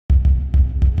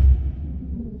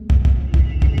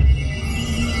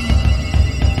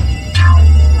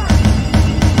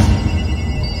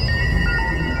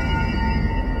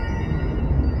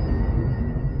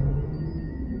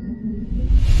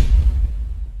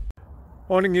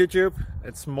Morning YouTube,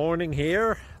 it's morning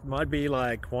here. It might be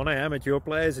like 1 a.m. at your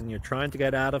place and you're trying to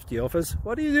get out of the office.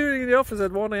 What are you doing in the office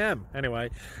at 1 a.m.? Anyway,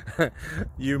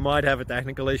 you might have a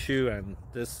technical issue and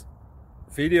this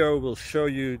video will show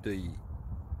you the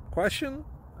question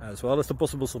as well as the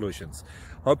possible solutions.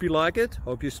 Hope you like it,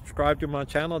 hope you subscribe to my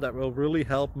channel. That will really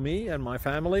help me and my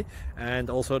family, and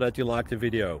also that you like the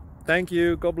video. Thank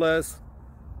you, God bless.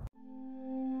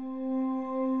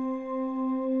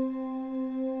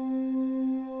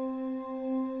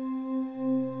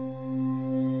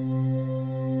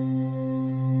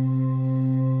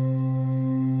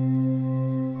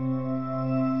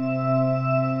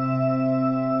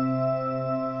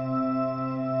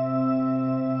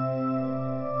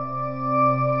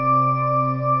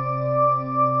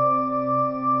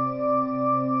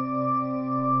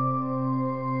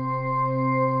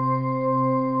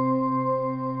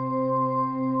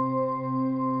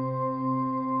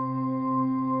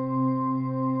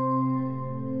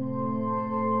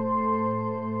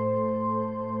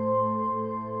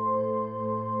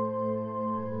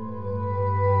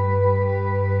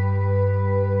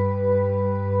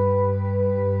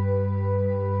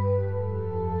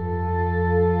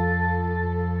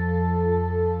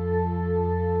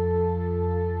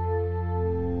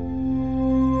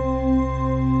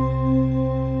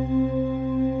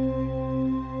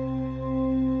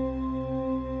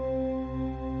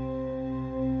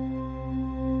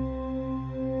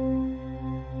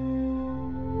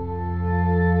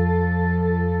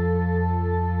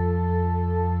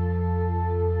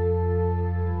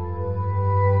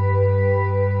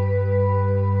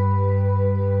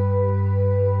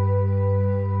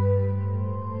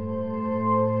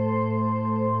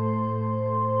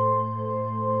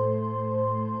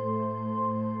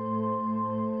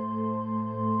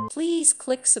 Please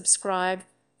click subscribe.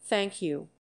 Thank you.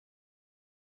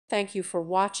 Thank you for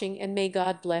watching, and may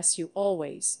God bless you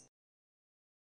always.